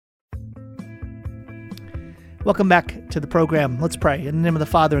Welcome back to the program. Let's pray. In the name of the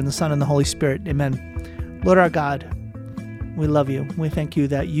Father, and the Son, and the Holy Spirit. Amen. Lord our God, we love you. We thank you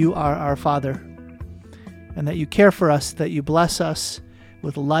that you are our Father and that you care for us, that you bless us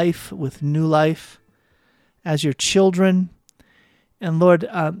with life, with new life as your children. And Lord,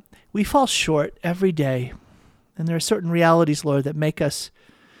 we fall short every day. And there are certain realities, Lord, that make us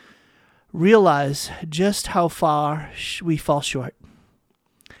realize just how far we fall short.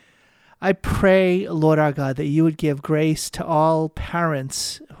 I pray, Lord our God, that you would give grace to all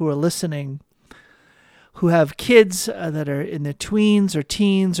parents who are listening, who have kids that are in their tweens or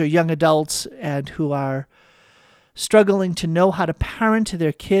teens or young adults and who are struggling to know how to parent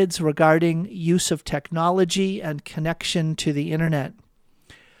their kids regarding use of technology and connection to the internet.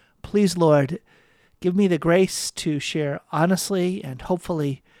 Please, Lord, give me the grace to share honestly and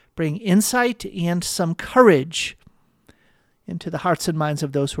hopefully bring insight and some courage into the hearts and minds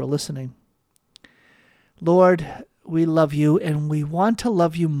of those who are listening. Lord, we love you and we want to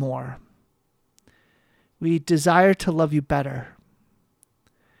love you more. We desire to love you better.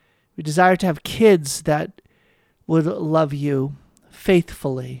 We desire to have kids that would love you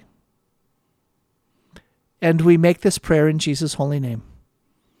faithfully. And we make this prayer in Jesus' holy name.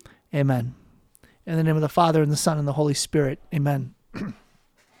 Amen. In the name of the Father, and the Son, and the Holy Spirit. Amen. I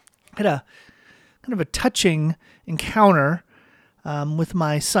had a kind of a touching encounter with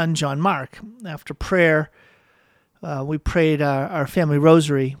my son, John Mark. After prayer, we prayed our family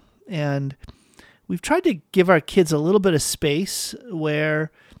rosary, and we've tried to give our kids a little bit of space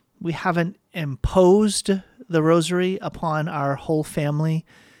where we haven't imposed the rosary upon our whole family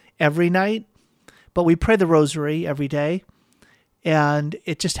every night, but we pray the rosary every day, and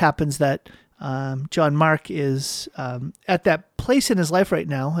it just happens that John Mark is at that place in his life right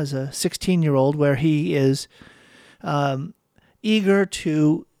now as a 16-year-old where he is eager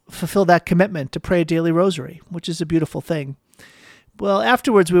to fulfill that commitment to pray a daily rosary, which is a beautiful thing. Well,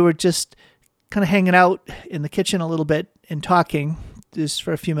 afterwards, we were just kind of hanging out in the kitchen a little bit and talking just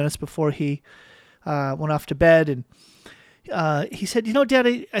for a few minutes before he went off to bed. And he said,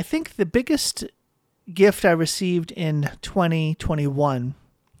 Dad, I think the biggest gift I received in 2021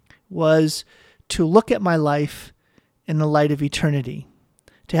 was to look at my life in the light of eternity,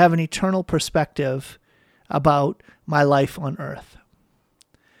 to have an eternal perspective about my life on earth.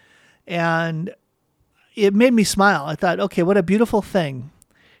 And it made me smile. I thought, okay, what a beautiful thing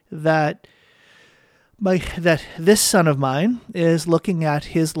that this son of mine is looking at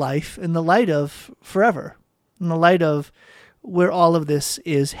his life in the light of forever, in the light of where all of this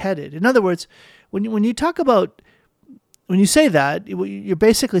is headed. In other words, when you say that, what you're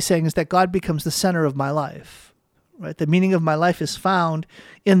basically saying is that God becomes the center of my life, right? The meaning of my life is found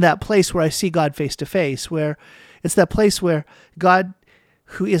in that place where I see God face to face, where it's that place where God,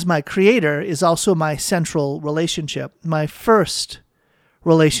 who is my creator, is also my central relationship, my first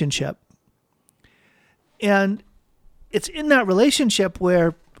relationship. And it's in that relationship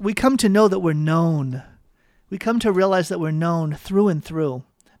where we come to know that we're known. We come to realize that we're known through and through.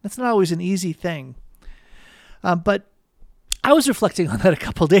 That's not always an easy thing. But I was reflecting on that a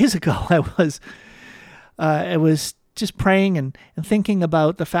couple of days ago. I was just praying and thinking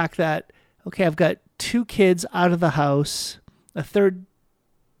about the fact that, okay, I've got 2 kids out of the house, a third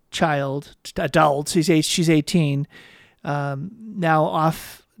child, adult, she's 18, now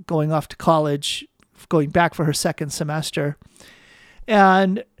going off to college, going back for her second semester.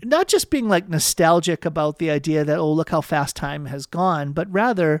 And not just being like nostalgic about the idea that, oh, look how fast time has gone, but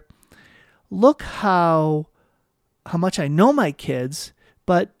rather look how much I know my kids,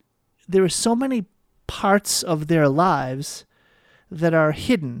 but there are so many parts of their lives that are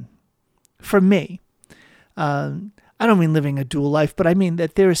hidden from me. I don't mean living a dual life, but I mean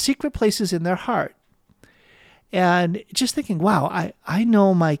that there are secret places in their heart. And just thinking, wow, I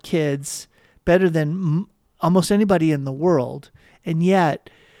know my kids better than almost anybody in the world. And yet,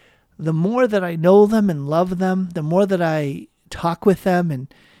 the more that I know them and love them, the more that I talk with them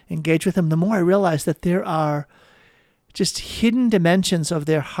and engage with them, the more I realize that there are just hidden dimensions of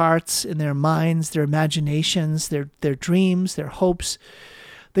their hearts and their minds, their imaginations, their dreams, their hopes,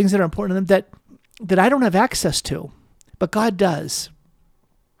 things that are important to them that I don't have access to, but God does.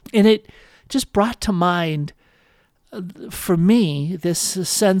 And it just brought to mind, for me, this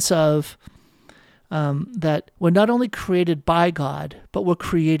sense of that we're not only created by God, but we're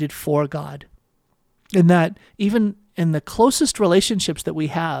created for God. And that even in the closest relationships that we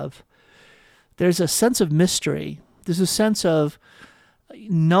have, there's a sense of mystery. There's a sense of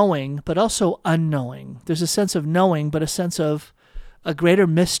knowing, but also unknowing. There's a sense of knowing, but a sense of a greater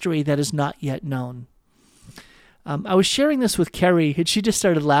mystery that is not yet known. I was sharing this with Carrie, and she just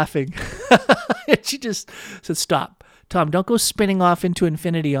started laughing. And she just said, "Stop, Tom, don't go spinning off into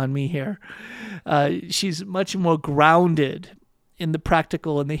infinity on me here." She's much more grounded in the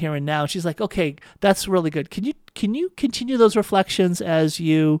practical and the here and now. She's like, "Okay, that's really good. Can you continue those reflections as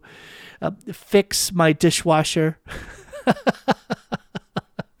you fix my dishwasher?"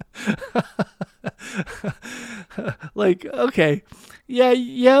 Like, okay,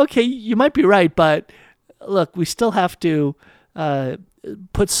 yeah, okay, you might be right, but look, we still have to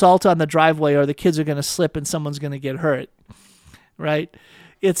put salt on the driveway, or the kids are going to slip and someone's going to get hurt, right?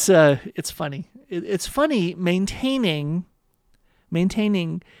 It's funny. It's funny maintaining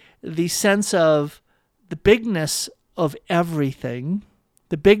the sense of the bigness of everything,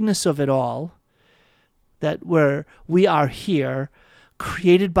 the bigness of it all, that we are here,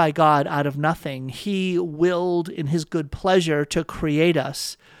 created by God out of nothing. He willed in his good pleasure to create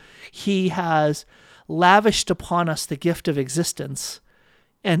us. He has lavished upon us the gift of existence,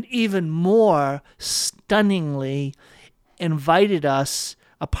 and even more stunningly invited us,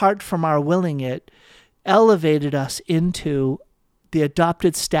 apart from our willing it, elevated us into the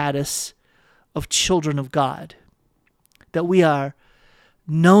adopted status of children of God, that we are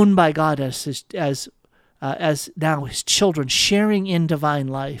known by God as now his children, sharing in divine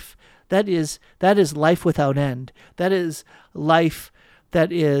life. That is life without end. That is life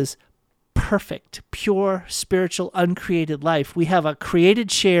that is perfect, pure, spiritual, uncreated life. We have a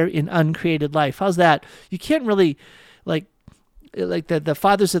created share in uncreated life. How's that? You can't really, like the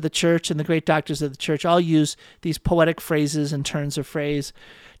fathers of the church and the great doctors of the church all use these poetic phrases and turns of phrase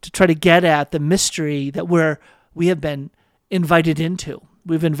to try to get at the mystery that we have been invited into.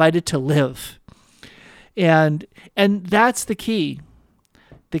 We've invited to live. And that's the key.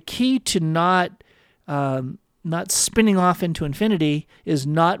 The key to not spinning off into infinity is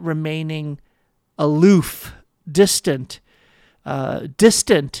not remaining aloof, distant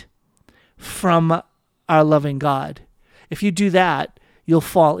from our loving God. If you do that, you'll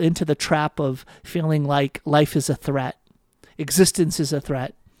fall into the trap of feeling like life is a threat, existence is a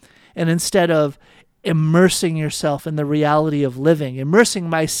threat. And instead of immersing yourself in the reality of living, immersing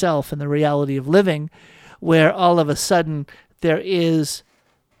myself in the reality of living, where all of a sudden there is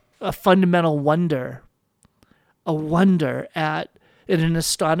a fundamental wonder at, and an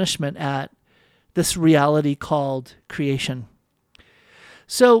astonishment at this reality called creation.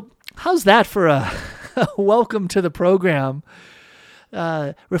 So how's that for a welcome to the program,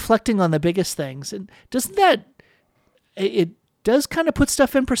 reflecting on the biggest things? And doesn't that, it does kind of put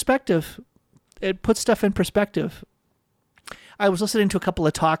stuff in perspective. It puts stuff in perspective. I was listening to a couple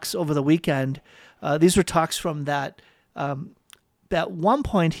of talks over the weekend. These were talks from that. At one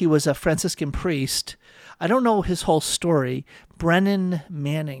point, he was a Franciscan priest. I don't know his whole story. Brennan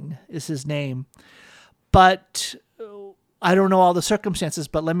Manning is his name. But I don't know all the circumstances,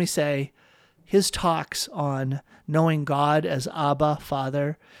 but let me say, his talks on knowing God as Abba,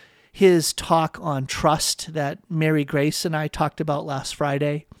 Father, his talk on trust that Mary Grace and I talked about last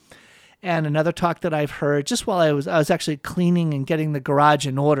Friday, and another talk that I've heard just while I was actually cleaning and getting the garage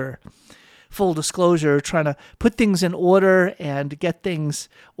in order. Full disclosure, trying to put things in order and get things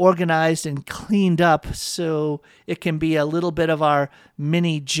organized and cleaned up so it can be a little bit of our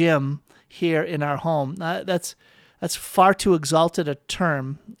mini gym here in our home. That's far too exalted a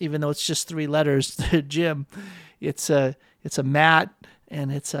term, even though it's just 3 letters, the gym. It's a mat,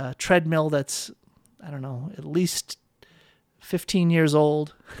 and it's a treadmill that's, I don't know, at least 15 years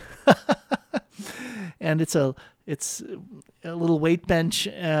old. And it's a little weight bench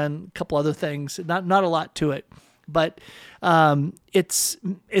and a couple other things. Not a lot to it, but it's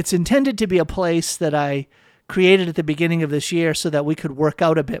intended to be a place that I created at the beginning of this year so that we could work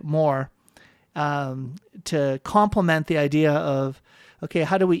out a bit more, to complement the idea of, okay,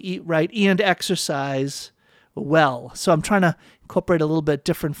 how do we eat right and exercise well? So I'm trying to incorporate a little bit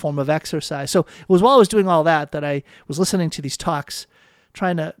different form of exercise. So it was while I was doing all that I was listening to these talks,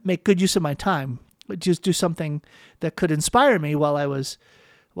 trying to make good use of my time, just do something that could inspire me while I was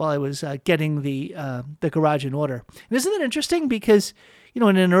getting the garage in order. And isn't that interesting? Because, in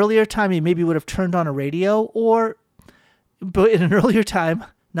an earlier time, you maybe would have turned on a radio, but in an earlier time,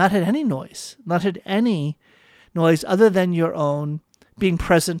 not had any noise other than your own being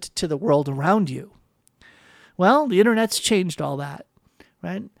present to the world around you. Well, the internet's changed all that,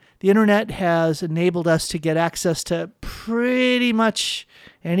 right? The internet has enabled us to get access to pretty much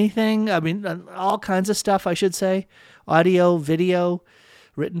anything. I mean, all kinds of stuff, I should say. Audio, video,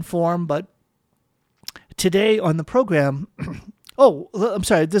 written form. But today on the program, I'm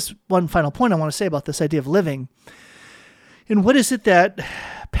sorry, this one final point I want to say about this idea of living. And what is it that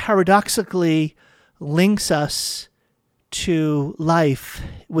paradoxically links us to life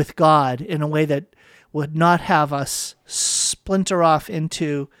with God in a way that would not have us splinter off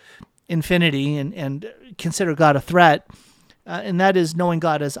into infinity and consider God a threat, and that is knowing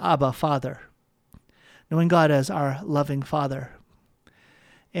God as Abba, Father, knowing God as our loving Father,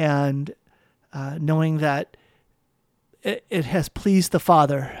 and knowing that it has pleased the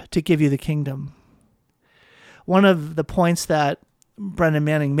Father to give you the kingdom. One of the points that Brennan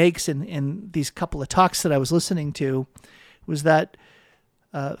Manning makes in these couple of talks that I was listening to was that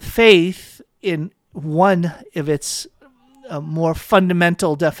faith, in one of its more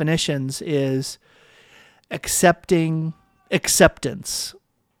fundamental definitions, is accepting acceptance.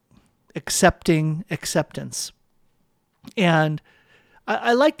 Accepting acceptance. And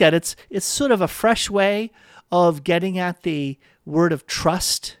I like that. It's sort of a fresh way of getting at the word of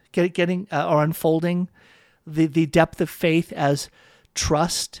trust, getting or unfolding the depth of faith as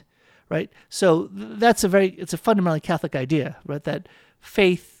trust, right? So it's a fundamentally Catholic idea, right? That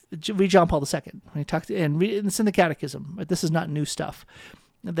faith, read John Paul II when he talks, and it's in the Catechism, right? This is not new stuff.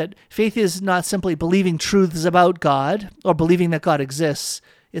 That faith is not simply believing truths about God or believing that God exists.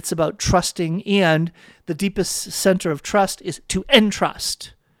 It's about trusting, and the deepest center of trust is to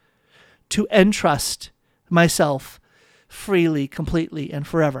entrust myself freely, completely, and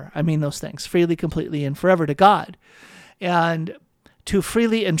forever. I mean those things, freely, completely, and forever to God. And to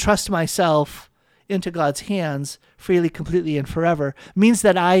freely entrust myself into God's hands, freely, completely, and forever, means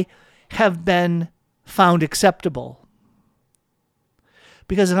that I have been found acceptable.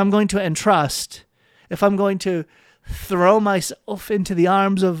 Because if I'm going to entrust, if I'm going to throw myself into the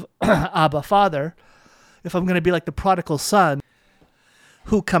arms of Abba, Father, if I'm going to be like the prodigal son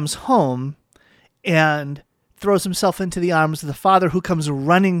who comes home and throws himself into the arms of the Father who comes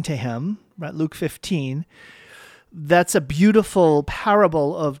running to him, right? Luke 15. That's a beautiful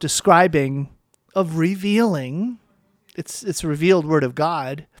parable of describing, of revealing. It's a revealed word of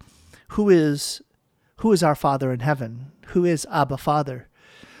God. Who is our Father in heaven? Who is Abba, Father?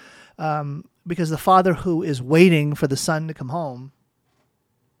 Because the Father who is waiting for the Son to come home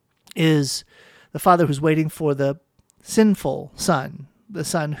is the Father who's waiting for the sinful Son, the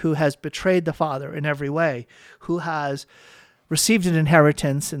Son who has betrayed the Father in every way, who has received an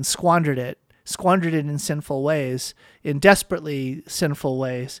inheritance and squandered it in sinful ways, in desperately sinful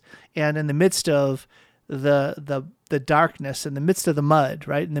ways, and in the midst of the darkness, in the midst of the mud,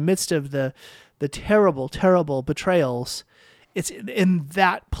 right, in the midst of the terrible, terrible betrayals. It's in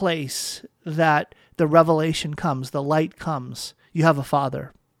that place that the revelation comes, the light comes. You have a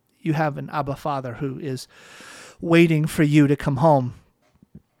Father. You have an Abba, Father who is waiting for you to come home,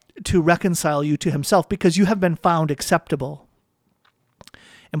 to reconcile you to himself, because you have been found acceptable.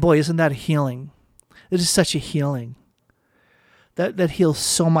 And boy, isn't that a healing? It is such a healing. That heals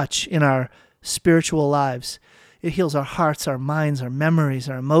so much in our spiritual lives. It heals our hearts, our minds, our memories,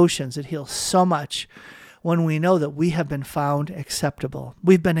 our emotions. It heals so much when we know that we have been found acceptable.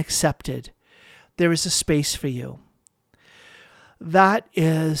 We've been accepted. There is a space for you. That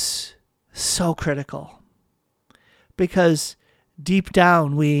is so critical, because deep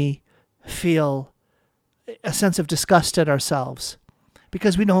down we feel a sense of disgust at ourselves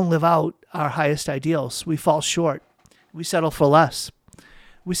because we don't live out our highest ideals. We fall short. We settle for less.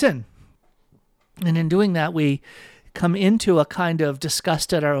 We sin. And in doing that, we come into a kind of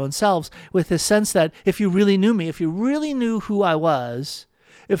disgust at our own selves with this sense that if you really knew me, if you really knew who I was,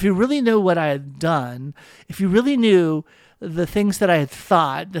 if you really knew what I had done, if you really knew the things that I had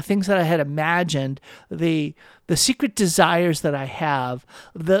thought, the things that I had imagined, the secret desires that I have,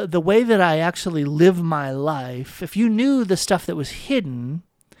 the way that I actually live my life, if you knew the stuff that was hidden,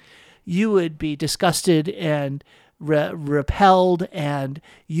 you would be disgusted and repelled, and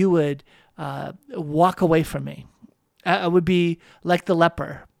you would walk away from me. I would be like the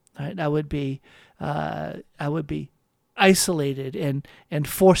leper, right? I would be isolated and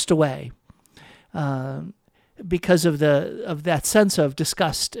forced away because of that sense of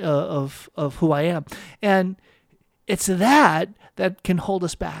disgust of who I am. And it's that can hold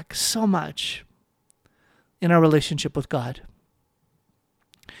us back so much in our relationship with God.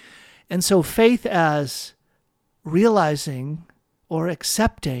 And so faith as realizing or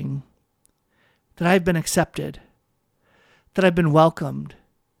accepting that I've been accepted, that I've been welcomed,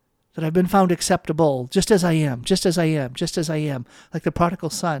 that I've been found acceptable, just as I am, like the prodigal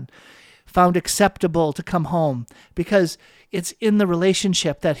son, found acceptable to come home, because it's in the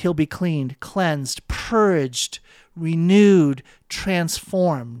relationship that he'll be cleaned, cleansed, purged, renewed,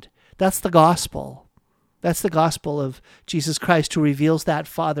 transformed. That's the gospel. That's the gospel of Jesus Christ, who reveals that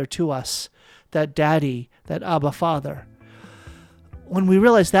Father to us, that Daddy, that Abba Father. When we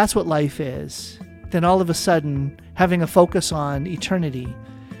realize that's what life is, then all of a sudden having a focus on eternity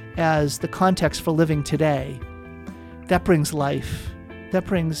as the context for living today, that brings life, that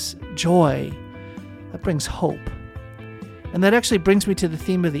brings joy, that brings hope. And that actually brings me to the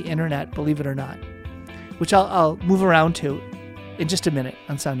theme of the internet, believe it or not, which I'll move around to in just a minute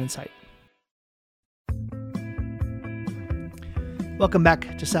on Sound Insight. Welcome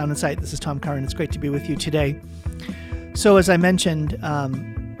back to Sound Insight. This is Tom Curran. It's great to be with you today. So as I mentioned,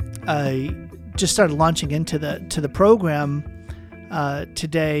 I just started launching into the program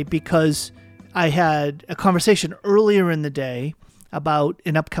today because I had a conversation earlier in the day about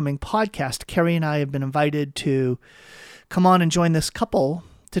an upcoming podcast. Carrie and I have been invited to come on and join this couple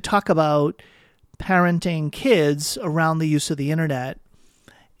to talk about parenting kids around the use of the internet.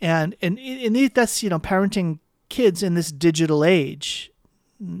 And that's, parenting kids in this digital age.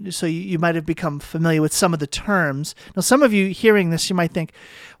 So you might have become familiar with some of the terms. Now, some of you hearing this, you might think,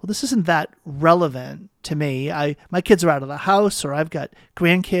 well, this isn't that relevant to me. My kids are out of the house, or I've got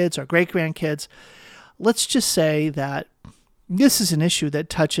grandkids or great-grandkids. Let's just say that this is an issue that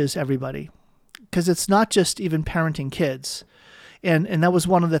touches everybody, because it's not just even parenting kids. And that was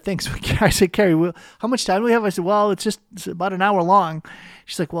one of the things I said, Carrie, how much time do we have? I said, well, it's about an hour long.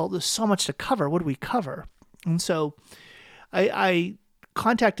 She's like, well, there's so much to cover. What do we cover? And so I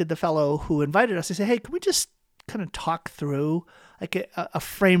contacted the fellow who invited us. I said, hey, can we just kind of talk through like a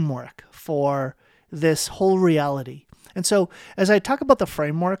framework for this whole reality? And so as I talk about the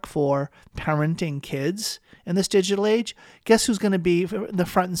framework for parenting kids in this digital age, guess who's going to be the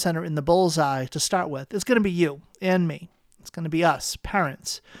front and center in the bullseye to start with? It's going to be you and me. It's going to be us,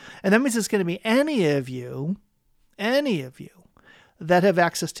 parents. And that means it's going to be any of you that have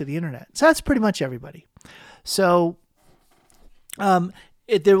access to the internet. So that's pretty much everybody. So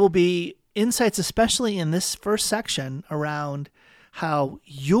there will be insights, especially in this first section, around how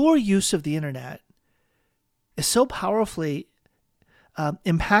your use of the internet is so powerfully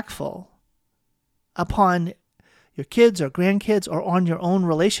impactful upon your kids or grandkids, or on your own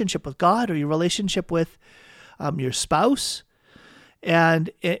relationship with God, or your relationship with your spouse. And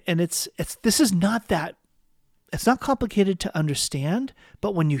it's not complicated to understand,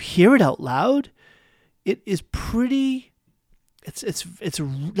 but when you hear it out loud, it is it's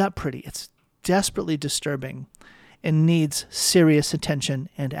not pretty, it's desperately disturbing and needs serious attention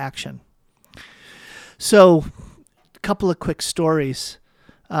and action. So a couple of quick stories.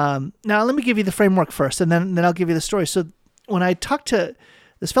 Now let me give you the framework first, and then I'll give you the story. So when I talked to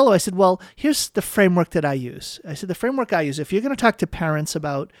this fellow, I said, well, here's the framework that I use. I said, the framework I use, if you're going to talk to parents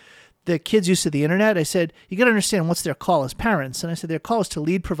about the kids' use of the internet, I said, you got to understand what's their call as parents. And I said, their call is to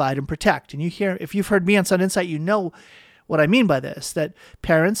lead, provide, and protect. And if you've heard me on Sound Insight, you know what I mean by this, that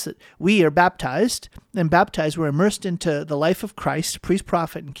parents, we are baptized, and baptized, we're immersed into the life of Christ, priest,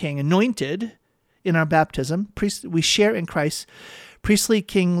 prophet, and king, anointed in our baptism. We share in Christ's priestly,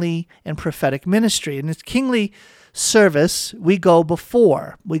 kingly, and prophetic ministry. And it's kingly service, we go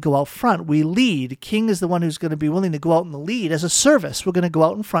before, we go out front, we lead. King is the one who's going to be willing to go out in the lead as a service. We're going to go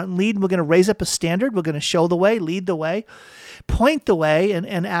out in front and lead. We're going to raise up a standard. We're going to show the way, lead the way, point the way,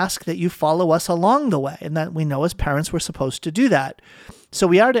 and ask that you follow us along the way. And that we know as parents we're supposed to do that. So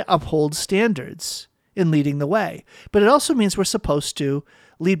we are to uphold standards in leading the way. But it also means we're supposed to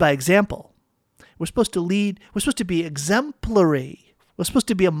lead by example. We're supposed to lead. We're supposed to be exemplary. We're supposed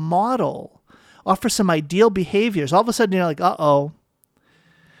to be a model. Offer some ideal behaviors. All of a sudden, you're like, uh-oh.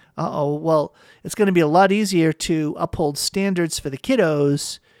 Well, it's going to be a lot easier to uphold standards for the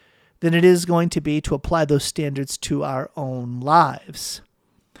kiddos than it is going to be to apply those standards to our own lives.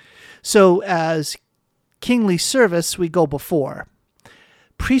 So as kingly service, we go before.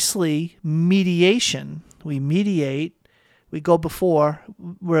 Priestly mediation, we mediate, we go before,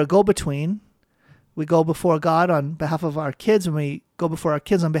 we're a go-between. We go before God on behalf of our kids, and we go before our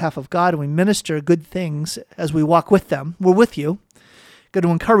kids on behalf of God, and we minister good things as we walk with them. We're with you. Going to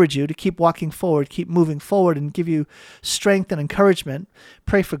encourage you to keep walking forward, keep moving forward, and give you strength and encouragement.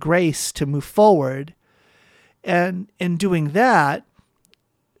 Pray for grace to move forward. And in doing that,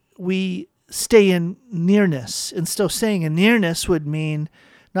 we stay in nearness. And still staying in nearness would mean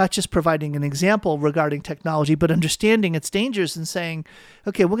not just providing an example regarding technology, but understanding its dangers and saying,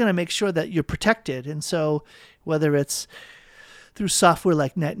 okay, we're going to make sure that you're protected. And so whether it's through software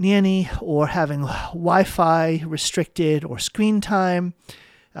like NetNanny, or having Wi-Fi restricted, or screen time,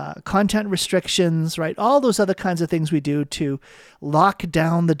 content restrictions, right? All those other kinds of things we do to lock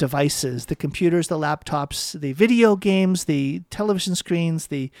down the devices, the computers, the laptops, the video games, the television screens,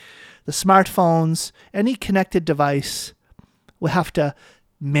 the smartphones, any connected device we have to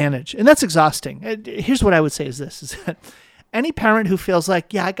manage. And that's exhausting. Here's what I would say is this, is that any parent who feels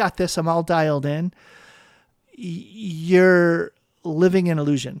like, yeah, I got this, I'm all dialed in, you're living in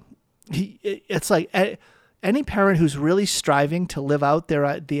illusion. It's like any parent who's really striving to live out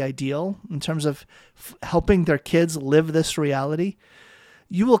the ideal in terms of helping their kids live this reality,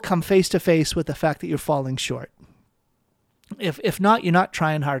 you will come face to face with the fact that you're falling short. If not, you're not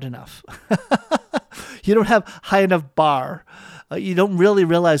trying hard enough. You don't have high enough bar. You don't really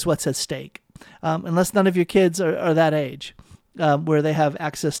realize what's at stake, unless none of your kids are that age where they have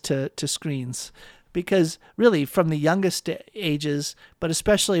access to screens. Because really, from the youngest ages, but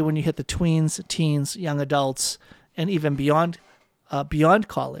especially when you hit the tweens, teens, young adults, and even beyond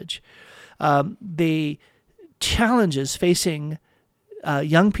college, the challenges facing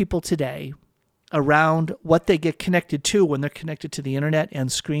young people today around what they get connected to when they're connected to the internet and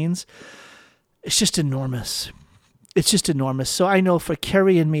screens, it's just enormous. It's just enormous. So I know for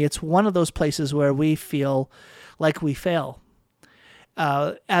Carrie and me, it's one of those places where we feel like we fail.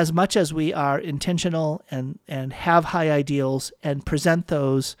 As much as we are intentional and have high ideals and present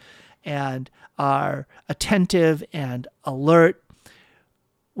those and are attentive and alert,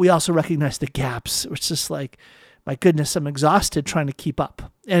 we also recognize the gaps. It's just like, my goodness, I'm exhausted trying to keep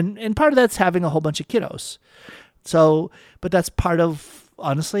up. And part of that's having a whole bunch of kiddos. So, but that's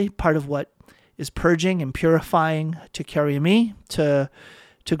honestly, part of what is purging and purifying to Carrie and me to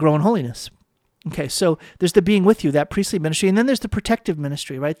grow in holiness. Okay, so there's the being with you, that priestly ministry, and then there's the protective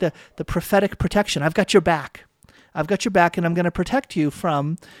ministry, right? The prophetic protection. I've got your back. I've got your back, and I'm going to protect you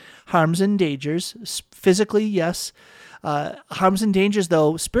from harms and dangers. Physically, yes. Harms and dangers,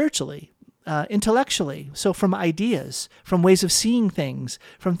 though, spiritually, intellectually. So from ideas, from ways of seeing things,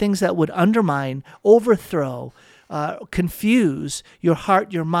 from things that would undermine, overthrow, confuse your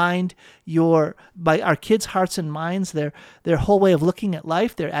heart, your mind, by our kids' hearts and minds, their whole way of looking at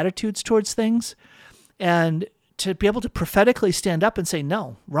life, their attitudes towards things, and to be able to prophetically stand up and say,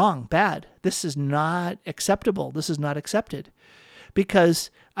 no, wrong, bad, this is not acceptable, this is not accepted, because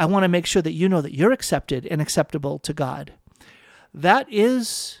I want to make sure that you know that you're accepted and acceptable to God. That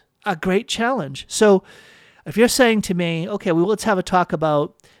is a great challenge. So if you're saying to me, okay, well, let's have a talk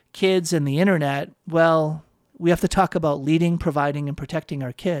about kids and the internet, well, we have to talk about leading, providing, and protecting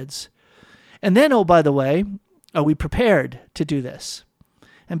our kids. And then, oh, by the way, are we prepared to do this?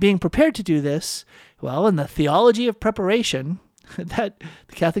 And being prepared to do this, well, in the theology of preparation that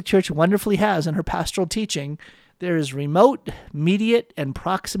the Catholic Church wonderfully has in her pastoral teaching, there is remote, immediate, and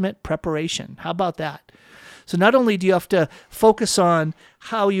proximate preparation. How about that? So not only do you have to focus on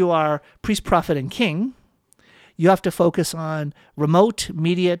how you are priest, prophet, and king, you have to focus on remote,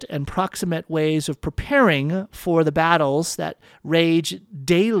 immediate, and proximate ways of preparing for the battles that rage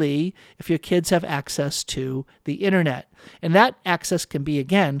daily if your kids have access to the internet. And that access can be,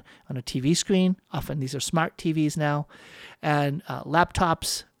 again, on a TV screen. Often these are smart TVs now, and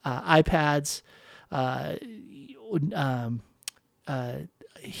laptops, iPads,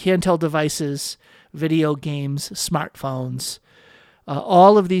 handheld devices, video games, smartphones.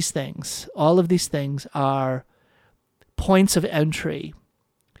 All of these things are points of entry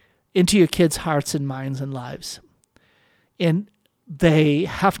into your kids' hearts and minds and lives. And they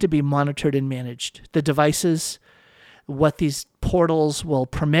have to be monitored and managed. The devices, what these portals will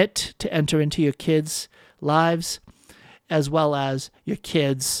permit to enter into your kids' lives, as well as your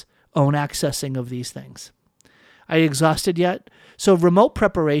kids' own accessing of these things. Are you exhausted yet? So remote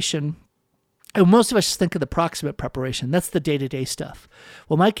preparation, and most of us think of the proximate preparation. That's the day-to-day stuff.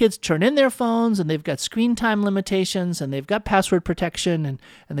 Well, my kids turn in their phones, and they've got screen time limitations, and they've got password protection, and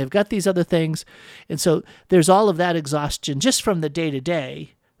they've got these other things. And so there's all of that exhaustion just from the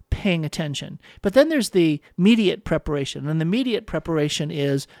day-to-day paying attention. But then there's the immediate preparation. And the immediate preparation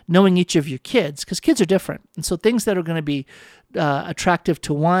is knowing each of your kids, because kids are different. And so things that are going to be attractive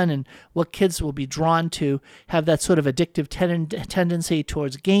to one and what kids will be drawn to have that sort of addictive tendency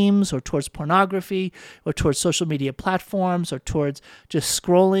towards games or towards pornography or towards social media platforms or towards just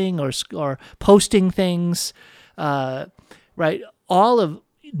scrolling or posting things, right? All of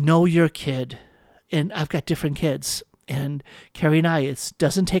know your kid. And I've got different kids. And Carrie and I, it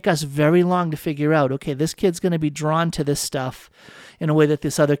doesn't take us very long to figure out, okay, this kid's going to be drawn to this stuff in a way that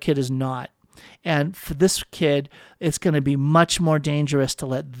this other kid is not. And for this kid, it's going to be much more dangerous to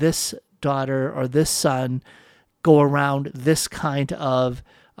let this daughter or this son go around this kind of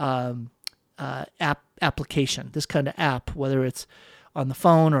application, this kind of app, whether it's on the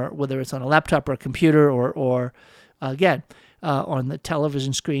phone or whether it's on a laptop or a computer or again, on the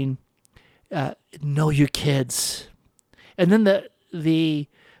television screen. Know your kids. And then the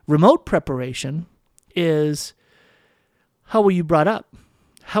remote preparation is, how were you brought up?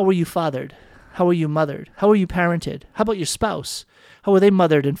 How were you fathered? How were you mothered? How were you parented? How about your spouse? How were they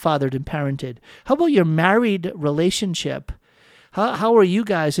mothered and fathered and parented? How about your married relationship? How are you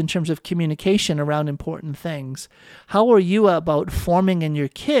guys in terms of communication around important things? How are you about forming in your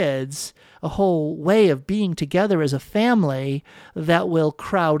kids a whole way of being together as a family that will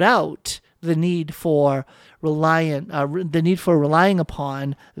crowd out the need for relying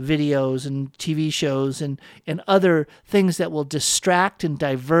upon videos and TV shows and other things that will distract and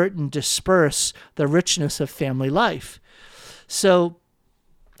divert and disperse the richness of family life? So,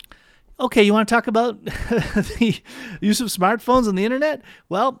 okay, you want to talk about the use of smartphones and the internet?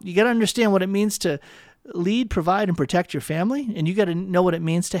 Well, you got to understand what it means to lead, provide, and protect your family, and you got to know what it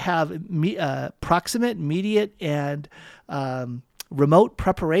means to have proximate, immediate, and remote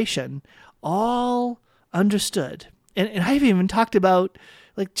preparation, all understood. And I've even talked about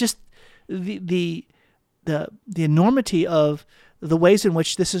like just the enormity of the ways in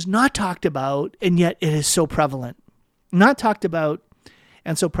which this is not talked about, and yet it is so prevalent. Not talked about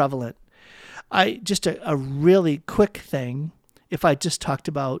and so prevalent. Just a really quick thing, if I just talked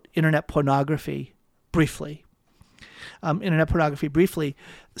about internet pornography briefly.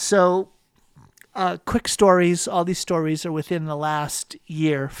 So, quick stories. All these stories are within the last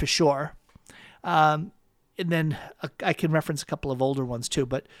year for sure. And then I can reference a couple of older ones too,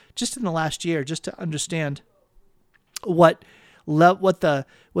 but just in the last year, just to understand what the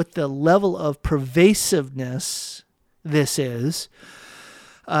level of pervasiveness this is.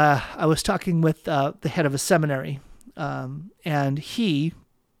 I was talking with the head of a seminary, and he,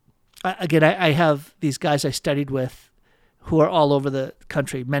 again, I have these guys I studied with who are all over the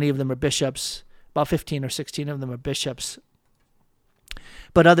country. Many of them are bishops. About 15 or 16 of them are bishops.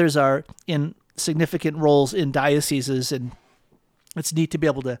 But others are in significant roles in dioceses, and it's neat to be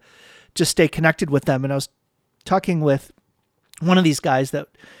able to just stay connected with them. And I was talking with one of these guys that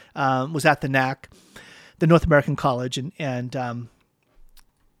was at the NAC, the North American College, and I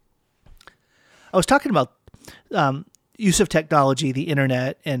was talking about use of technology, the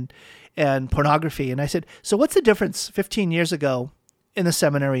internet, and pornography. And I said, so what's the difference 15 years ago in the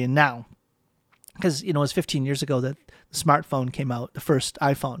seminary and now? Because, it was 15 years ago that the smartphone came out, the first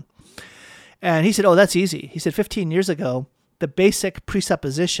iPhone. And he said, oh, that's easy. He said 15 years ago, the basic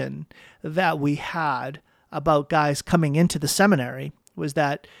presupposition that we had about guys coming into the seminary was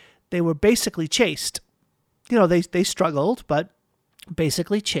that they were basically chaste. They struggled, but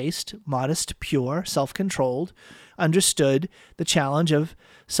basically chaste, modest, pure, self-controlled, understood the challenge of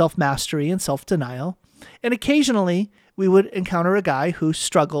self-mastery and self-denial. And occasionally we would encounter a guy who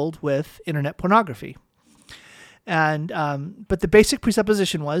struggled with internet pornography. And but the basic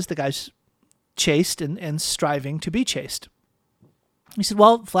presupposition was the guy's chaste and striving to be chaste. He said,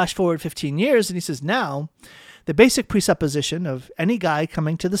 well, flash forward 15 years, and he says, now the basic presupposition of any guy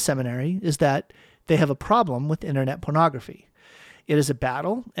coming to the seminary is that they have a problem with internet pornography. It is a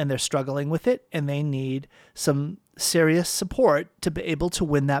battle, and they're struggling with it, and they need some serious support to be able to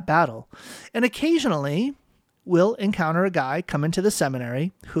win that battle. And occasionally, we'll encounter a guy come into the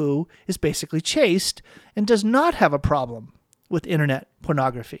seminary who is basically chaste and does not have a problem with internet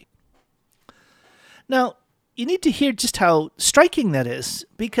pornography. Now, you need to hear just how striking that is,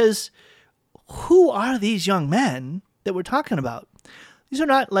 because who are these young men that we're talking about? These are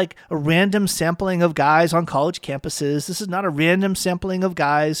not like a random sampling of guys on college campuses. This is not a random sampling of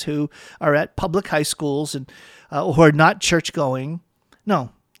guys who are at public high schools and who are not church going.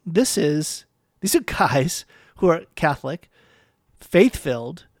 No, these are guys who are Catholic,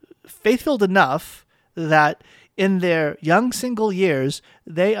 faith-filled enough that in their young single years,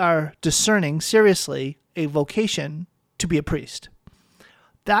 they are discerning seriously a vocation to be a priest.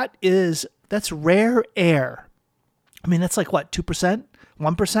 That's rare air. I mean, that's like what, 2%,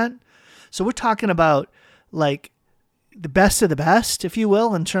 1%? So we're talking about like the best of the best, if you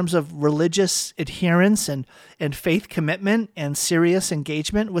will, in terms of religious adherence and faith commitment and serious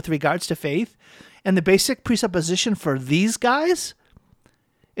engagement with regards to faith. And the basic presupposition for these guys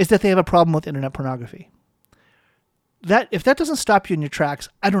is that they have a problem with internet pornography. If that doesn't stop you in your tracks,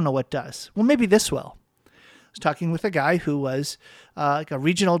 I don't know what does. Well, maybe this will. I was talking with a guy who was like a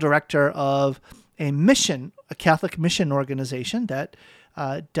regional director of a Catholic mission organization that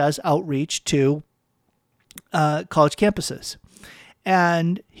does outreach to college campuses.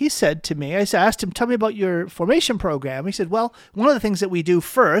 And he said to me, I asked him, tell me about your formation program. He said, well, one of the things that we do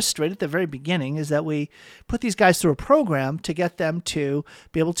first, right at the very beginning, is that we put these guys through a program to get them to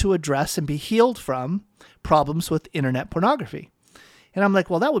be able to address and be healed from problems with internet pornography. And I'm like,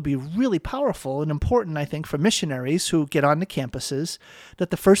 well, that would be really powerful and important, I think, for missionaries who get onto campuses,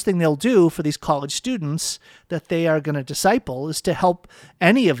 that the first thing they'll do for these college students that they are going to disciple is to help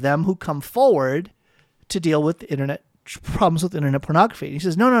any of them who come forward to deal with problems with internet pornography. And he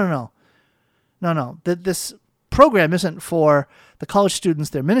says, no. This program isn't for the college students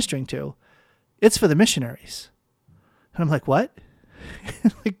they're ministering to. It's for the missionaries. And I'm like, what?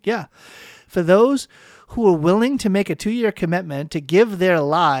 Like, yeah. For those who are willing to make a 2-year commitment to give their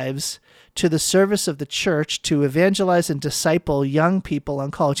lives to the service of the church to evangelize and disciple young people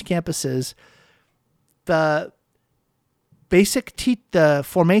on college campuses, the basic the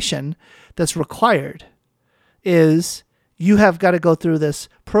formation that's required is you have got to go through this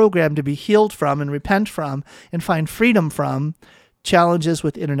program to be healed from and repent from and find freedom from challenges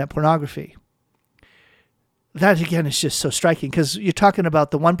with internet pornography. That, again, is just so striking because you're talking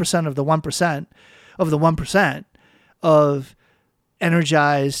about the 1% of the 1% of the 1% of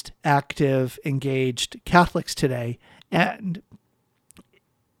energized, active, engaged Catholics today. And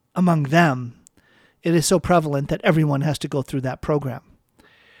among them, it is so prevalent that everyone has to go through that program.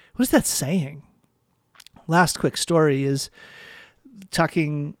 What is that saying? Last quick story is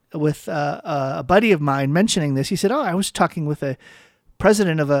talking with a buddy of mine mentioning this. He said, I was talking with a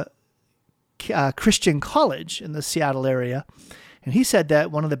president of a Christian college in the Seattle area. And he said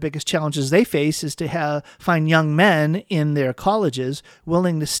that one of the biggest challenges they face is to find young men in their colleges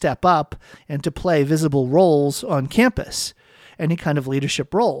willing to step up and to play visible roles on campus, any kind of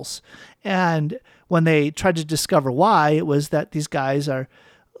leadership roles. And when they tried to discover why, it was that these guys are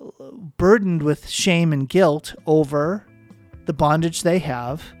burdened with shame and guilt over the bondage they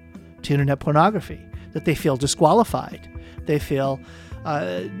have to internet pornography, that they feel disqualified. They feel,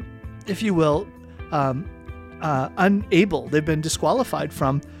 if you will, unable. They've been disqualified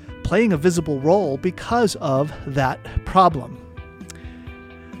from playing a visible role because of that problem.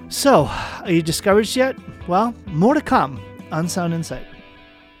 So, are you discouraged yet? Well, more to come on Sound Insight.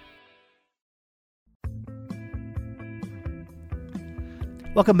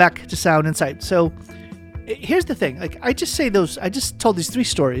 Welcome back to Sound Insight. So, here's the thing. I just told these three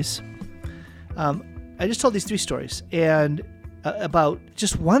stories. And about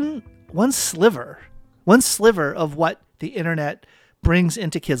just one sliver of what the internet brings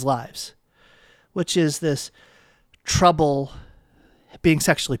into kids' lives, which is this trouble being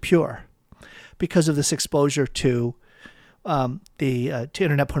sexually pure because of this exposure to to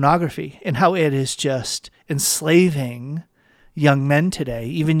internet pornography and how it is just enslaving young men today,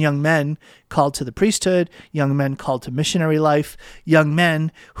 even young men called to the priesthood, young men called to missionary life, young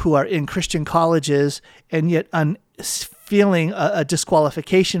men who are in Christian colleges and yet feeling a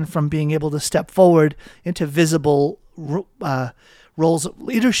disqualification from being able to step forward into visible roles of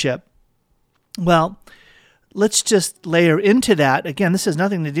leadership. Well, let's just layer into that. Again, this has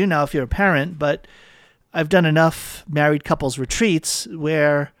nothing to do now if you're a parent, but I've done enough married couples retreats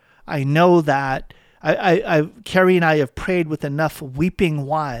where I know that Carrie and I have prayed with enough weeping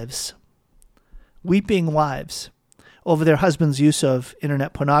wives over their husband's use of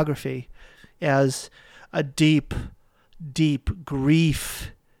internet pornography as a deep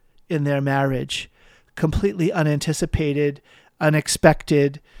grief in their marriage, completely unanticipated,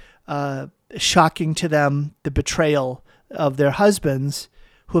 unexpected, shocking to them, the betrayal of their husbands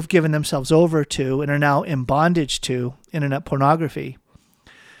who have given themselves over to and are now in bondage to internet pornography.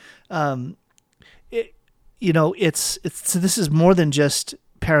 This is more than just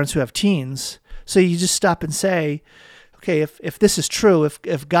parents who have teens. So you just stop and say, okay, if this is true,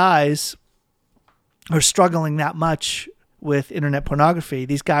 if guys are struggling that much with internet pornography,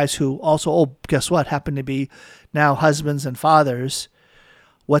 these guys who also, guess what, happen to be now husbands and fathers,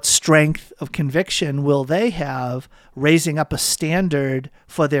 what strength of conviction will they have raising up a standard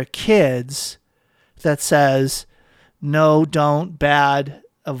for their kids that says, no, don't, bad,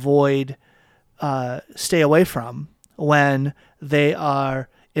 avoid, stay away from, when they are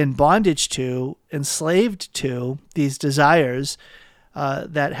in bondage to, enslaved to these desires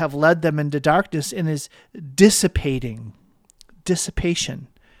that have led them into darkness and is dissipation.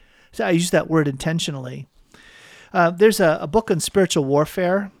 So I use that word intentionally. There's a book on spiritual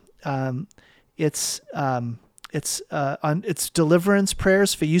warfare. It's deliverance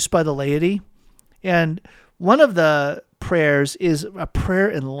prayers for use by the laity, and one of the prayers is a prayer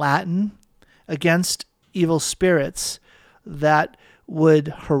in Latin against evil spirits that would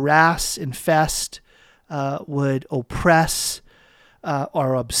harass, infest, would oppress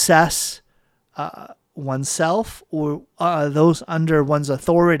or obsess oneself or those under one's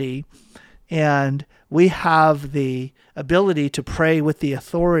authority. And we have the ability to pray with the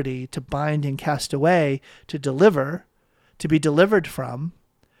authority to bind and cast away, to deliver, to be delivered from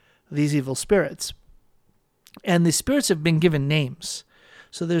these evil spirits. And the spirits have been given names.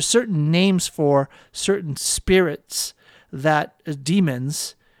 So there's certain names for certain spirits,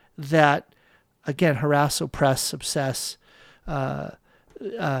 demons that, again, harass, oppress, obsess our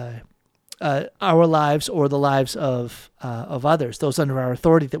lives or the lives of others, those under our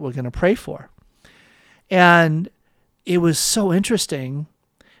authority that we're going to pray for. And it was so interesting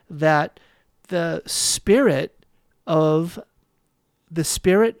that the spirit of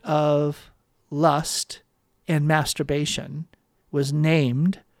lust and masturbation was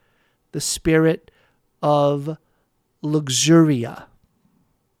named the spirit of luxuria.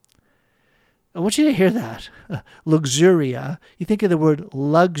 I want you to hear that. Luxuria. You think of the word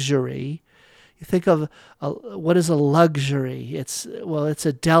luxury. You think of what is a luxury? It's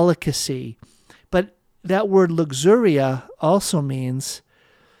a delicacy. But that word luxuria also means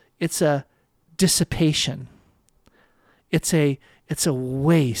it's a dissipation. It's a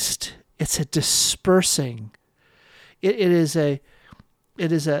waste. It's a dispersing. It is an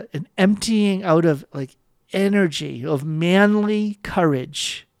emptying out of like energy, of manly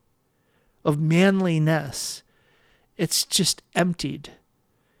courage, of manliness. It's just emptied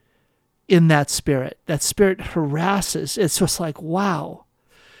in that spirit. That spirit harasses. It's just like, wow.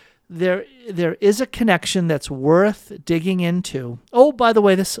 There is a connection that's worth digging into. Oh, by the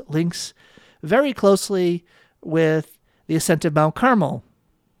way, this links very closely with the ascent of Mount Carmel.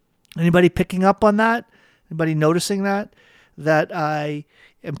 Anybody picking up on that? Anybody noticing that? That I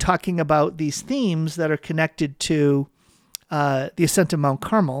am talking about these themes that are connected to the ascent of Mount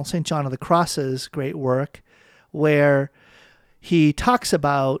Carmel, St. John of the Cross's great work, where he talks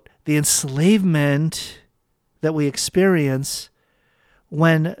about the enslavement that we experience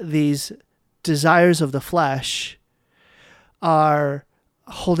when these desires of the flesh are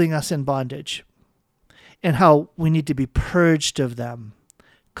holding us in bondage, and how we need to be purged of them,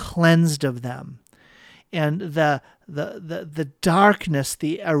 cleansed of them, and the darkness,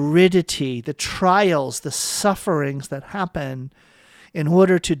 the aridity, the trials, the sufferings that happen in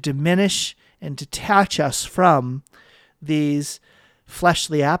order to diminish and detach us from these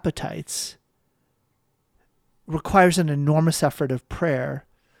fleshly appetites requires an enormous effort of prayer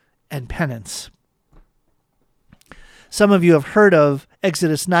and penance. Some of you have heard of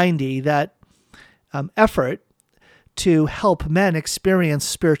Exodus 90, that effort to help men experience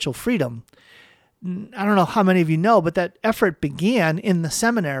spiritual freedom. I don't know how many of you know, but that effort began in the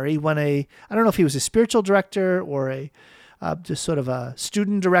seminary when I don't know if he was a spiritual director or just sort of a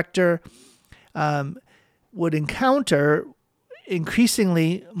student director, would encounter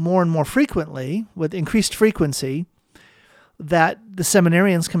increasingly more and more frequently, with increased frequency, that the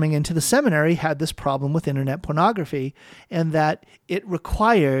seminarians coming into the seminary had this problem with internet pornography, and that it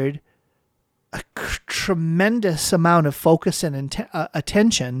required a tremendous amount of focus and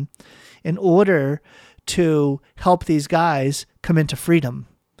attention in order to help these guys come into freedom.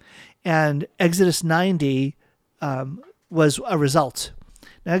 And Exodus 90 was a result.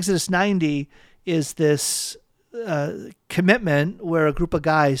 Now, Exodus 90 is this commitment where a group of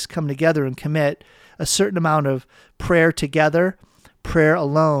guys come together and commit a certain amount of prayer together, prayer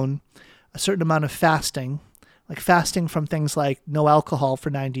alone, a certain amount of fasting, like fasting from things like no alcohol for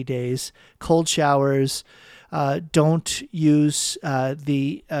 90 days, cold showers, don't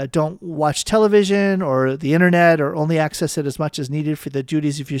watch television or the internet, or only access it as much as needed for the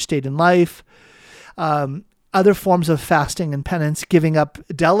duties of your state in life. Other forms of fasting and penance, giving up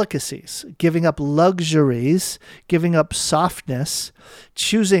delicacies, giving up luxuries, giving up softness,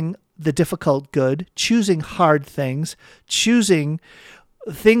 choosing the difficult good, choosing hard things, choosing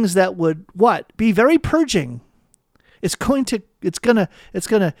things that would be very purging. It's gonna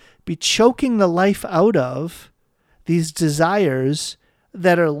be choking the life out of these desires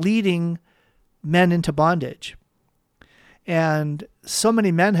that are leading men into bondage. And so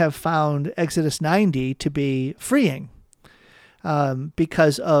many men have found Exodus 90 to be freeing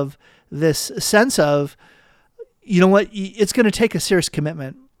because of this sense of, you know what, it's going to take a serious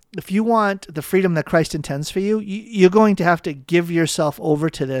commitment. If you want the freedom that Christ intends for you, you're going to have to give yourself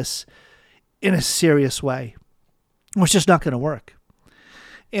over to this in a serious way, or it's just not going to work.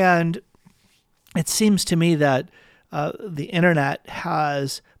 And it seems to me that the internet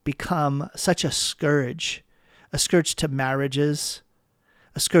has become such a scourge to marriages,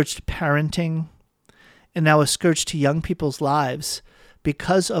 a scourge to parenting, and now a scourge to young people's lives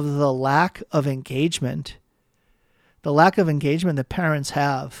because of the lack of engagement that parents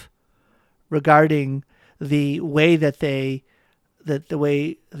have regarding the way that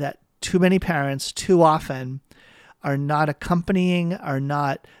too many parents too often are not accompanying, are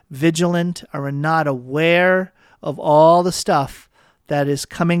not vigilant, are not aware of all the stuff that is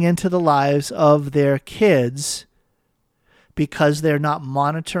coming into the lives of their kids because they're not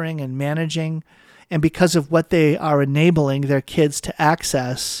monitoring and managing, and because of what they are enabling their kids to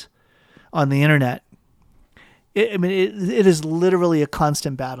access on the internet. It is literally a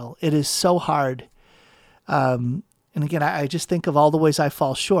constant battle. It is so hard. And again, I just think of all the ways I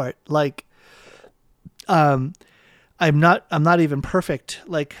fall short. Like, I'm not even perfect.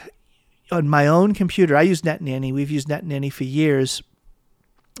 Like, on my own computer, I use NetNanny. We've used NetNanny for years.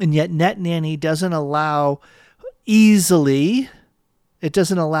 And yet NetNanny doesn't allow me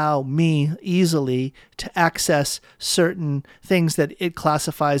easily to access certain things that it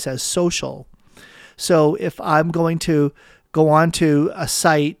classifies as social. So if I'm going to go onto a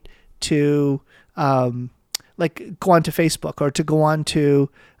site to go onto Facebook, or to go on to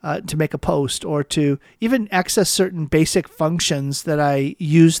make a post, or to even access certain basic functions that I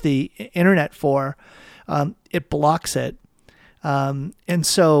use the internet for, it blocks it. And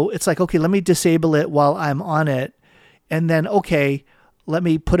so it's like, okay, let me disable it while I'm on it. And then, okay, let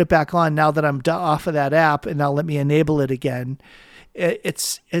me put it back on now that I'm off of that app, and now let me enable it again.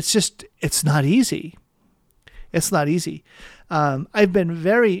 It's not easy. It's not easy. I've been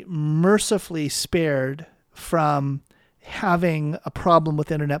very mercifully spared from having a problem with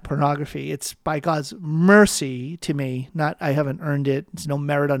internet pornography. It's by God's mercy to me, not I haven't earned it. It's no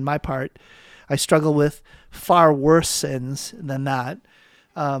merit on my part. I struggle with far worse sins than that.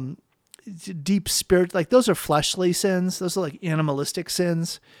 Deep spirit, like those are fleshly sins. Those are like animalistic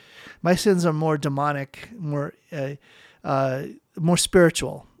sins. My sins are more demonic, more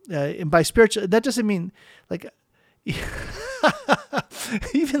spiritual. And by spiritual, that doesn't mean like,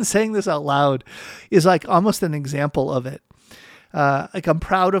 even saying this out loud is like almost an example of it. Like, I'm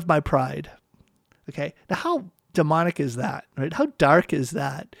proud of my pride. Okay. Now, how demonic is that, right? How dark is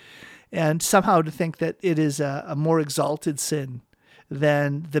that? And somehow to think that it is a more exalted sin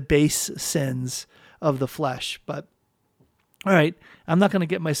than the base sins of the flesh. But all right, I'm not going to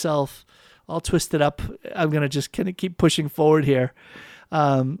get myself all twisted up. I'm going to just kind of keep pushing forward here.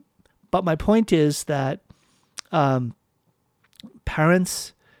 But my point is that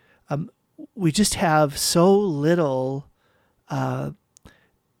parents, we just have so little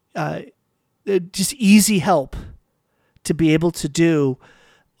just easy help to be able to do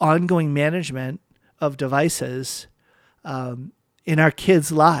ongoing management of devices in our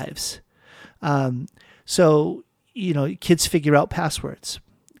kids' lives. So, kids figure out passwords.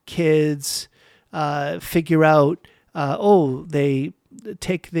 Kids figure out, they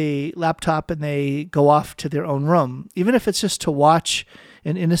take the laptop and they go off to their own room. Even if it's just to watch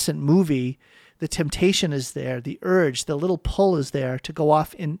an innocent movie, the temptation is there, the urge, the little pull is there to go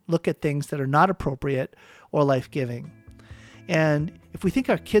off and look at things that are not appropriate or life-giving. And if we think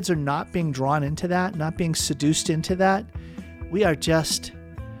our kids are not being drawn into that, not being seduced into that, we are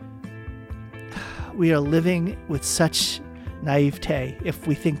living with such naivete if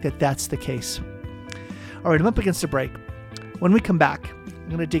we think that that's the case. All right, I'm up against a break. When we come back, I'm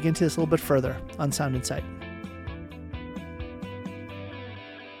going to dig into this a little bit further on Sound Insight.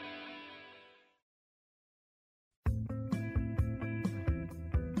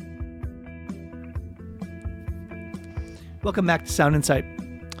 Welcome back to Sound Insight.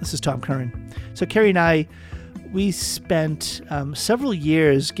 This is Tom Curran. So Carrie and I, we spent several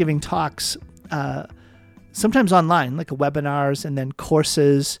years giving talks, sometimes online, like webinars, and then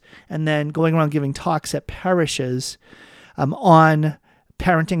courses, and then going around giving talks at parishes on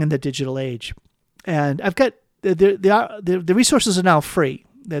parenting in the digital age. And I've got the resources are now free.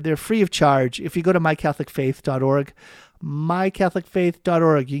 They're free of charge. If you go to mycatholicfaith.org,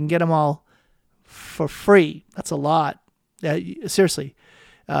 mycatholicfaith.org, you can get them all for free. That's a lot. Seriously.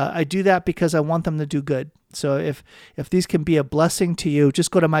 I do that because I want them to do good. So if these can be a blessing to you, just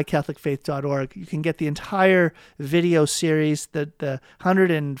go to mycatholicfaith.org. You can get the entire video series, the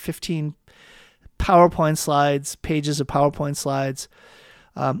 115 PowerPoint slides, pages of PowerPoint slides,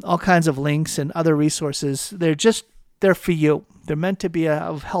 all kinds of links and other resources. They're for you. They're meant to be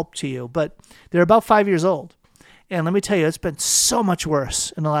of help to you, but they're about 5 years old. And let me tell you, it's been so much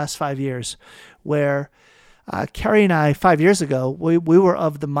worse in the last 5 years, where Carrie and I, 5 years ago, we were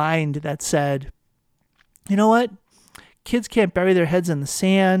of the mind that said, you know what? Kids can't bury their heads in the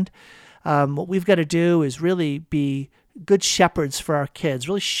sand. What we've got to do is really be good shepherds for our kids,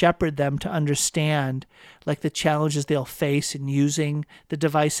 really shepherd them to understand like the challenges they'll face in using the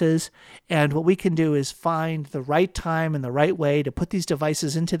devices. And what we can do is find the right time and the right way to put these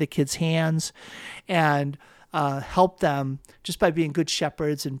devices into the kids' hands and help them just by being good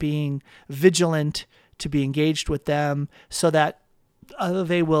shepherds and being vigilant to be engaged with them, so that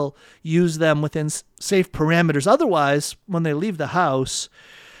they will use them within safe parameters. Otherwise, when they leave the house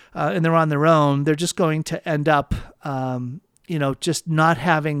and they're on their own, they're just going to end up, just not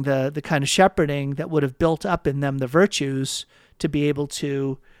having the kind of shepherding that would have built up in them the virtues to be able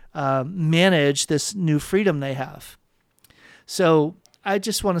to manage this new freedom they have. So I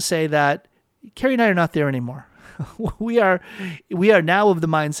just want to say that Carrie and I are not there anymore. We are now of the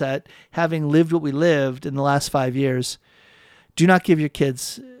mindset, having lived what we lived in the last 5 years, do not give your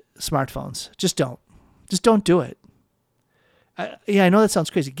kids smartphones. Just don't. Just don't do it. I know that sounds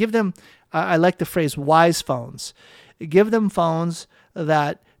crazy. Give them, I like the phrase, wise phones. Give them phones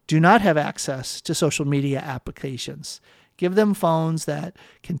that do not have access to social media applications. Give them phones that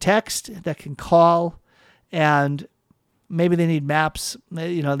can text, that can call, and maybe they need maps.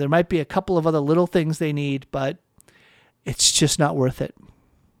 There might be a couple of other little things they need, but it's just not worth it.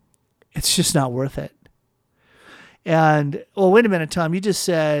 It's just not worth it. And, wait a minute, Tom, you just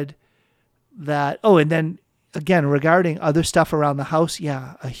said that, and then again, regarding other stuff around the house,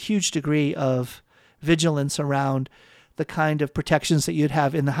 a huge degree of vigilance around the kind of protections that you'd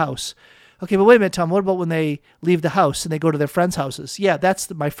have in the house. Okay, but wait a minute, Tom, what about when they leave the house and they go to their friends' houses? Yeah,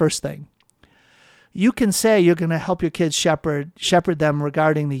 that's my first thing. You can say you're going to help your kids shepherd them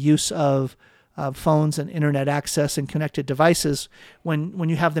regarding the use of phones and internet access and connected devices when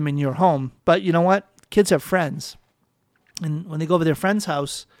you have them in your home. But you know what? Kids have friends. And when they go over to their friend's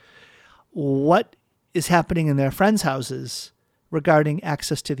house, what is happening in their friends' houses regarding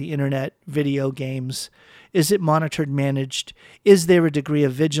access to the internet, video games? Is it monitored, managed? Is there a degree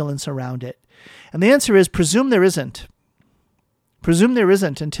of vigilance around it? And the answer is presume there isn't. Presume there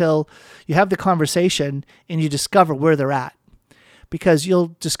isn't until you have the conversation and you discover where they're at. Because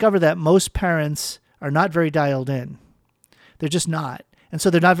you'll discover that most parents are not very dialed in. They're just not. And so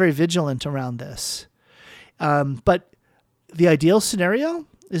they're not very vigilant around this. But the ideal scenario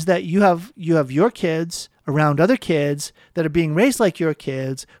is that you have your kids around other kids that are being raised like your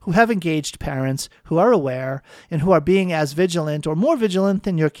kids, who have engaged parents, who are aware, and who are being as vigilant or more vigilant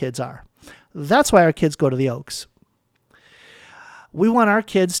than your kids are. That's why our kids go to the Oaks. We want our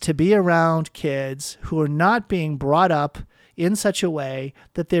kids to be around kids who are not being brought up in such a way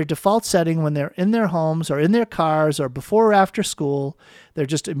that their default setting when they're in their homes or in their cars or before or after school, they're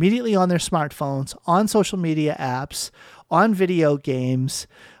just immediately on their smartphones, on social media apps, on video games,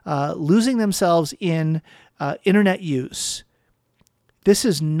 losing themselves in internet use. This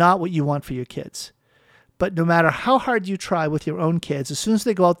is not what you want for your kids. But no matter how hard you try with your own kids, as soon as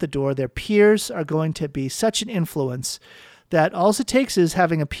they go out the door, their peers are going to be such an influence that all it takes is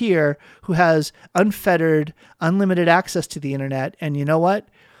having a peer who has unfettered, unlimited access to the internet. And you know what?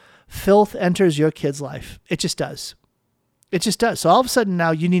 Filth enters your kid's life. It just does. It just does. So all of a sudden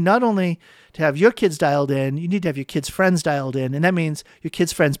now you need not only to have your kids dialed in, you need to have your kids' friends dialed in. And that means your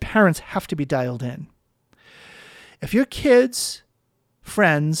kids' friends' parents have to be dialed in. If your kids'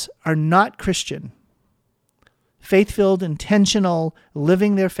 friends are not Christian, faith-filled, intentional,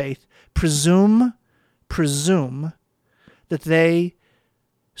 living their faith, presume that they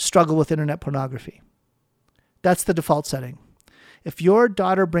struggle with internet pornography. That's the default setting. If your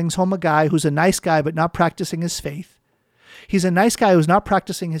daughter brings home a guy who's a nice guy but not practicing his faith, he's a nice guy who's not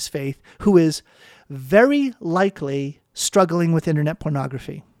practicing his faith, who is very likely struggling with internet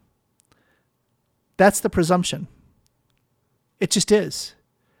pornography. That's the presumption. It just is.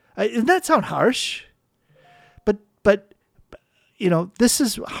 Doesn't that sound harsh? But this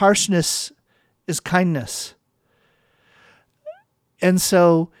is harshness is kindness. And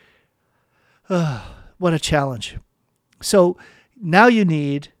so, what a challenge. So now you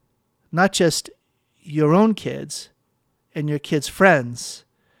need not just your own kids and your kids' friends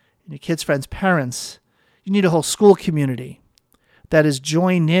and your kids' friends' parents. You need a whole school community that is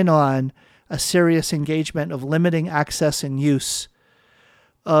joined in on a serious engagement of limiting access and use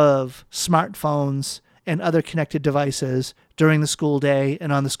of smartphones and other connected devices during the school day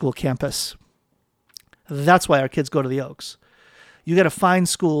and on the school campus. That's why our kids go to the Oaks. You got to find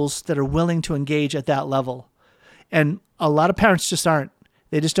schools that are willing to engage at that level. And a lot of parents just aren't.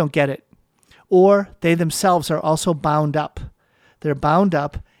 They just don't get it. Or they themselves are also bound up. They're bound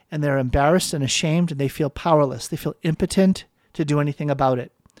up and they're embarrassed and ashamed and they feel powerless. They feel impotent to do anything about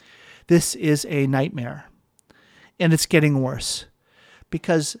it. This is a nightmare. And it's getting worse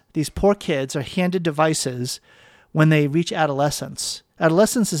because these poor kids are handed devices when they reach adolescence.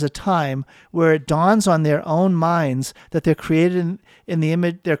 Adolescence is a time where it dawns on their own minds that they're created in the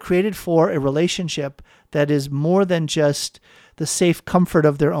image. They're created for a relationship that is more than just the safe comfort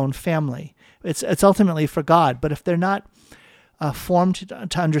of their own family. It's ultimately for God. But if they're not formed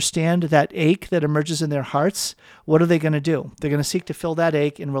to understand that ache that emerges in their hearts, what are they going to do? They're going to seek to fill that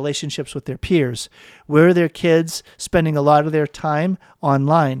ache in relationships with their peers. Where are their kids spending a lot of their time?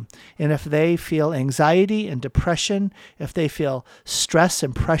 Online. And if they feel anxiety and depression, if they feel stress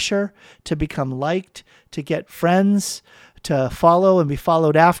and pressure to become liked, to get friends, to follow and be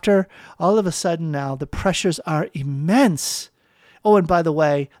followed after, all of a sudden now the pressures are immense. Oh, and by the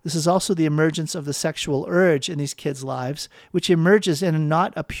way, this is also the emergence of the sexual urge in these kids' lives, which emerges in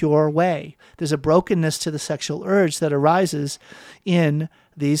not a pure way. There's a brokenness to the sexual urge that arises in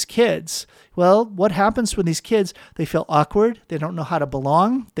these kids. Well, what happens when these kids, they feel awkward, they don't know how to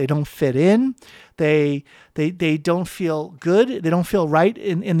belong, they don't fit in, they don't feel good, they don't feel right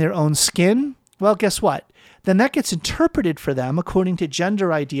in their own skin? Well, guess what? Then that gets interpreted for them, according to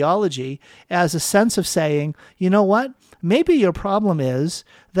gender ideology, as a sense of saying, you know what? Maybe your problem is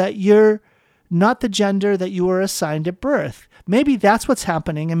that you're not the gender that you were assigned at birth. Maybe that's what's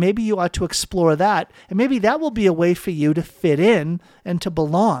happening, and maybe you ought to explore that, and maybe that will be a way for you to fit in and to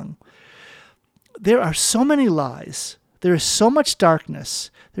belong. There are so many lies. There is so much darkness.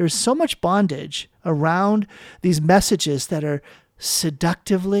 There is so much bondage around these messages that are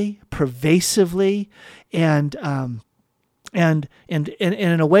seductively, pervasively, and in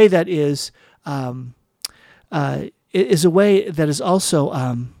a way that is a way that is also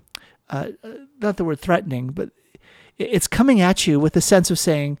not the word threatening, but it's coming at you with a sense of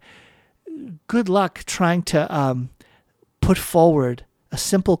saying, good luck trying to put forward a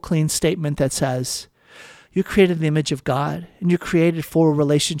simple, clean statement that says, you're created in the image of God, and you're created for a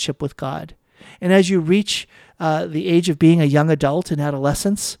relationship with God. And as you reach the age of being a young adult in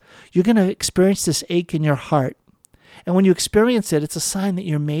adolescence, you're going to experience this ache in your heart. And when you experience it, it's a sign that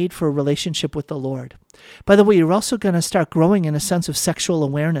you're made for a relationship with the Lord. By the way, you're also going to start growing in a sense of sexual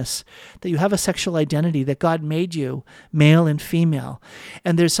awareness, that you have a sexual identity, that God made you male and female.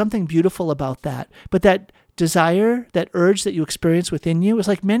 And there's something beautiful about that. But that desire, that urge that you experience within you is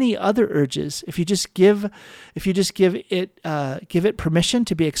like many other urges. If you just give it permission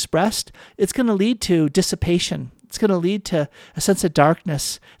to be expressed, it's going to lead to dissipation. It's going to lead to a sense of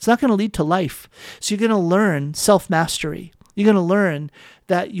darkness. It's not going to lead to life. So you're going to learn self-mastery. You're going to learn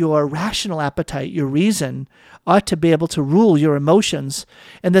that your rational appetite, your reason, ought to be able to rule your emotions,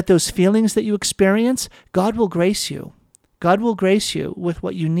 and that those feelings that you experience, God will grace you. God will grace you with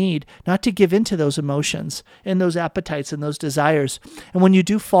what you need, not to give into those emotions and those appetites and those desires. And when you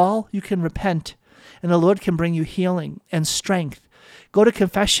do fall, you can repent, and the Lord can bring you healing and strength. Go to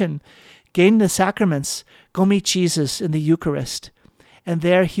confession, gain the sacraments, go meet Jesus in the Eucharist, and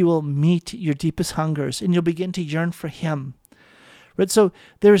there he will meet your deepest hungers, and you'll begin to yearn for him. Right? So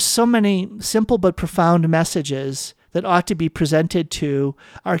there's so many simple but profound messages that ought to be presented to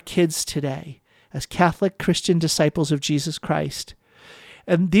our kids today as Catholic Christian disciples of Jesus Christ.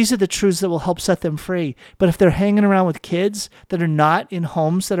 And these are the truths that will help set them free. But if they're hanging around with kids that are not in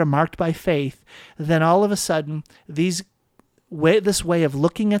homes that are marked by faith, then all of a sudden, this way of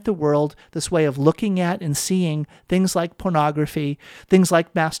looking at the world, this way of looking at and seeing things like pornography, things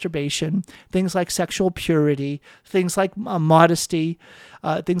like masturbation, things like sexual purity, things like modesty,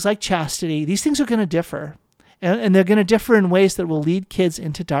 things like chastity, these things are going to differ. And they're going to differ in ways that will lead kids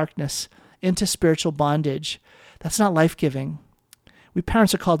into darkness, into spiritual bondage. That's not life-giving. We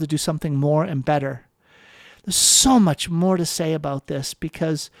parents are called to do something more and better. There's so much more to say about this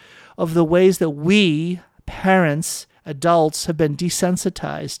because of the ways that we, parents, adults, have been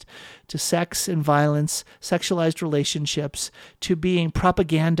desensitized to sex and violence, sexualized relationships, to being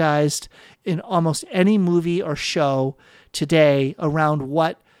propagandized in almost any movie or show today around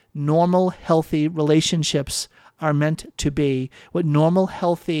what normal, healthy relationships are meant to be, what normal,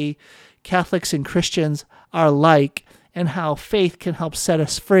 healthy Catholics and Christians are like, and how faith can help set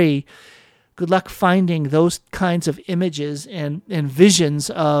us free. Good luck finding those kinds of images and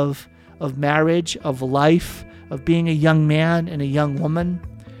visions of marriage, of life, of being a young man and a young woman.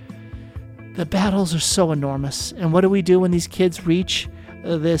 The battles are so enormous. And what do we do when these kids reach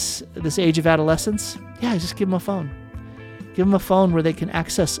this age of adolescence? Yeah, just give them a phone. Give them a phone where they can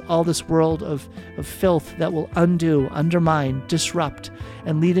access all this world of filth that will undo, undermine, disrupt,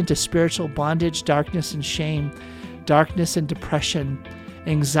 and lead into spiritual bondage, darkness and shame, darkness and depression,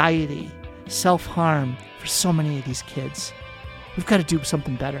 anxiety, self-harm for so many of these kids. We've got to do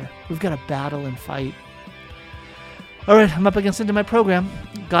something better. We've got to battle and fight. All right, I'm up against the end of my program.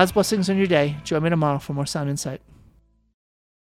 God's blessings on your day. Join me tomorrow for more Sound Insight.